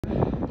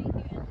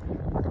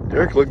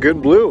Derek, look good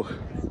in blue.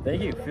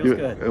 Thank you. Feels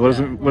good. What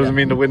does it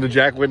mean to win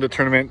the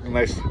tournament?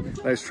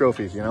 Nice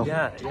trophies, you know?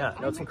 Yeah.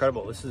 No, it's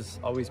incredible. This has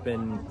always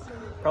been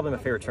probably my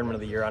favorite tournament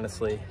of the year,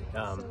 honestly.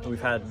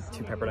 We've had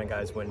 2 Pepperdine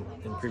guys win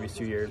in the previous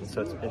 2 years, and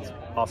so it's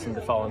awesome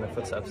to follow in their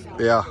footsteps.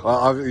 Yeah,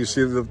 you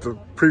see the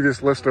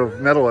previous list of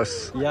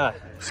medalists. Yeah.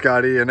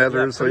 Scotty and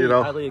others, so you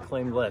know. Highly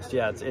acclaimed list.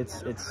 Yeah,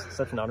 it's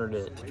such an honor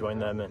to join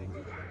them, and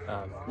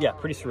yeah,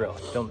 pretty surreal.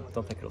 Don't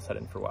think it'll set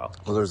in for a while.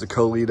 Well, there's a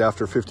co-lead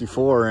after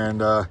 54, and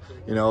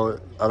you know,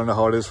 I don't know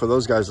how it is for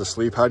those guys to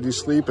sleep. How do you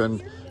sleep?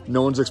 And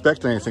no one's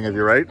expecting anything of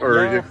you, right?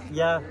 Or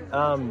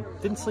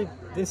didn't sleep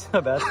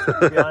that bad,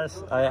 to be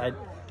honest. I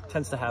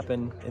tends to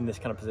happen in this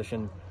kind of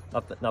position.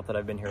 Not that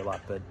I've been here a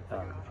lot, but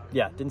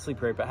yeah, didn't sleep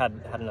great, but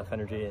had enough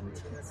energy and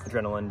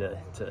adrenaline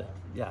to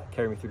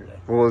carry me through today.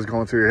 What was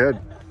going through your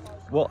head?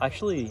 Well,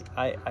 actually,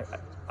 I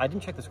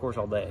didn't check the scores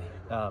all day,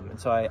 and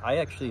so I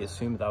actually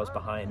assumed that I was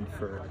behind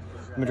for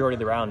the majority of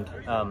the round.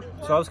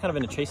 So I was kind of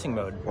in a chasing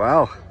mode.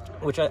 Wow.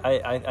 Which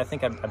I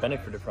think I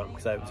benefited from,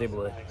 because I was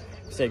able to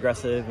stay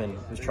aggressive and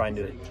was trying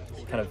to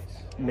kind of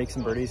make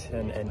some birdies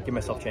and give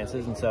myself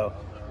chances. And so,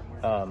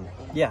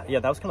 yeah,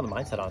 that was kind of the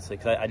mindset, honestly,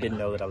 because I didn't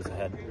know that I was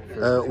ahead.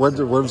 When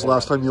was the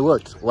last time you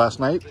looked? Last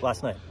night?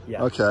 Last night,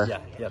 yeah. Okay.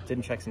 Yeah,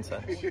 didn't check since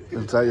then.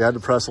 And so you had to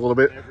press a little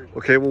bit.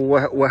 Okay,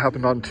 well, what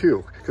happened on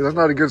 2? Because that's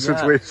not a good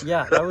situation.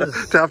 Yeah, that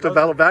was to have to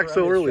battle back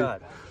so early.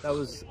 Shot. That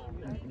was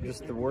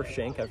just the worst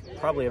shank I've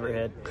probably ever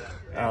hit.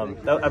 I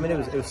mean,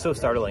 it was so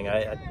startling.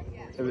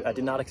 I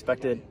did not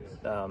expect it.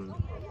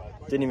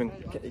 Didn't even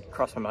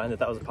cross my mind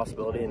that was a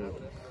possibility, and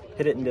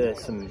hit it into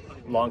some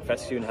long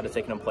fescue and had to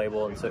take it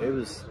unplayable. And so it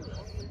was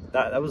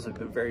that was a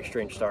very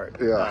strange start.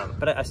 Yeah.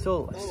 But I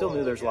still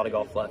knew there's a lot of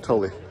golf left.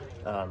 Totally.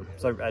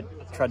 So I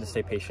tried to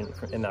stay patient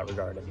in that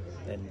regard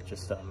and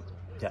just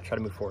try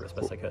to move forward as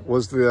best I could.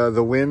 Was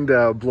the wind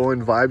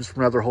blowing vibes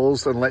from other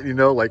holes and letting you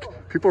know, like,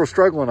 people are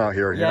struggling out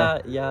here? Yeah,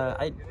 you know?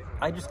 yeah.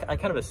 I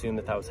kind of assumed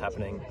that was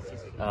happening,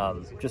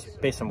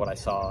 just based on what I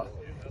saw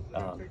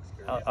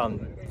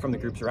from the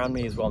groups around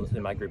me as well as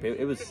in my group.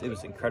 It was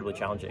incredibly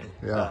challenging.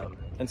 Yeah.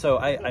 And so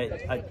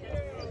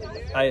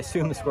I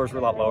assumed the scores were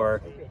a lot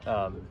lower,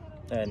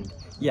 and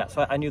yeah,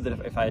 so I knew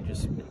that if I had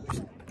just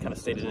kind of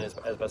stayed in as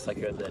best I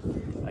could, that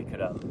I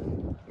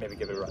could maybe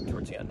give it a run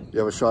towards the end. You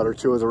have a shot or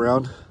two of the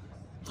round?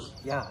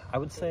 Yeah, I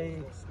would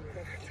say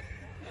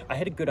I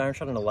had a good iron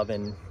shot on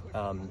 11.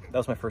 That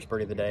was my first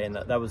birdie of the day, and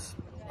that was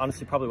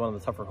honestly probably one of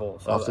the tougher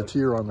holes. So off the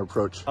tee or on the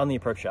approach? On the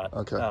approach shot.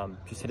 Okay.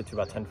 Just hit it to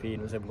about 10 feet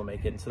and was able to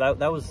make it. And so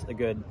that was a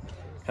good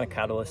kind of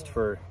catalyst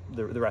for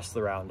the rest of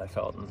the round, I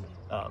felt, and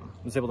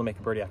was able to make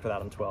a birdie after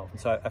that on 12. And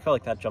so I felt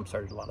like that jump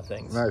started a lot of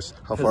things. Nice.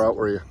 How far out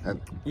were you?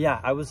 Yeah,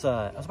 I was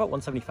about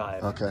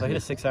 175. Okay. So I hit a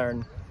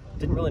 6-iron.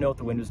 Didn't really know what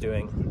the wind was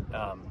doing.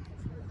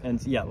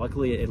 And yeah,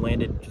 luckily it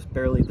landed just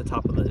barely at the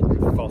top of the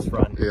false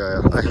front.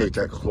 Yeah. I hate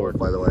that hole,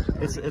 by the way.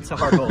 It's a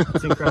hard hole.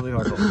 It's an incredibly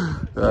hard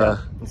hole.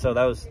 And so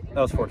that was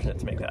fortunate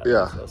to make that.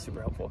 Yeah. So that was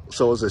super helpful.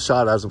 So it was a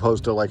shot as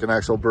opposed to like an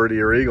actual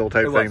birdie or eagle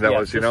type thing. That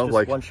was, you know, just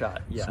like one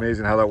shot. Yeah. It's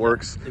amazing how that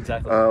works.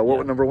 Exactly.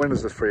 What number win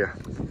is this for you?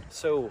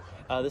 So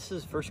this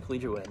is first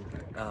collegiate win.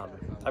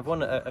 I've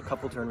won a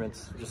couple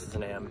tournaments just as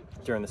an AM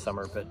during the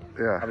summer, but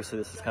obviously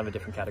this is kind of a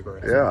different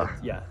category. So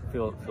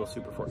feel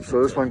super fortunate.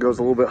 So this one goes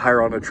a little bit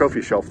higher on the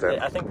trophy shelf then.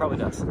 I think probably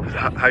does.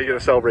 How are you gonna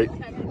celebrate?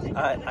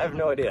 I have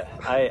no idea.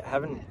 I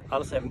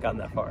honestly haven't gotten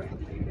that far.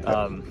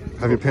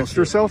 Have you pinched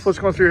yourself? What's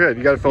going through your head?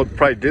 You got to feel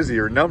probably dizzy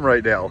or numb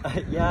right now.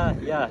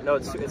 Yeah. No,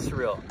 it's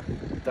surreal.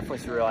 Definitely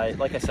surreal.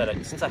 Like I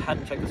said, since I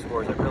hadn't checked the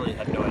scores, I really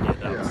had no idea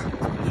that I was in this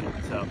position.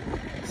 So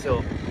it's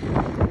still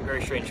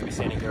very strange to be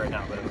standing here right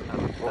now, but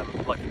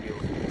I'm lucky to be able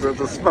to.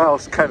 The smile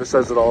kind of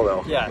says it all,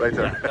 though. Yeah. Right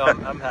there. Yeah.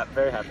 No, I'm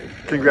very happy.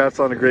 Congrats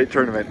on a great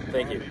tournament.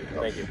 Thank you.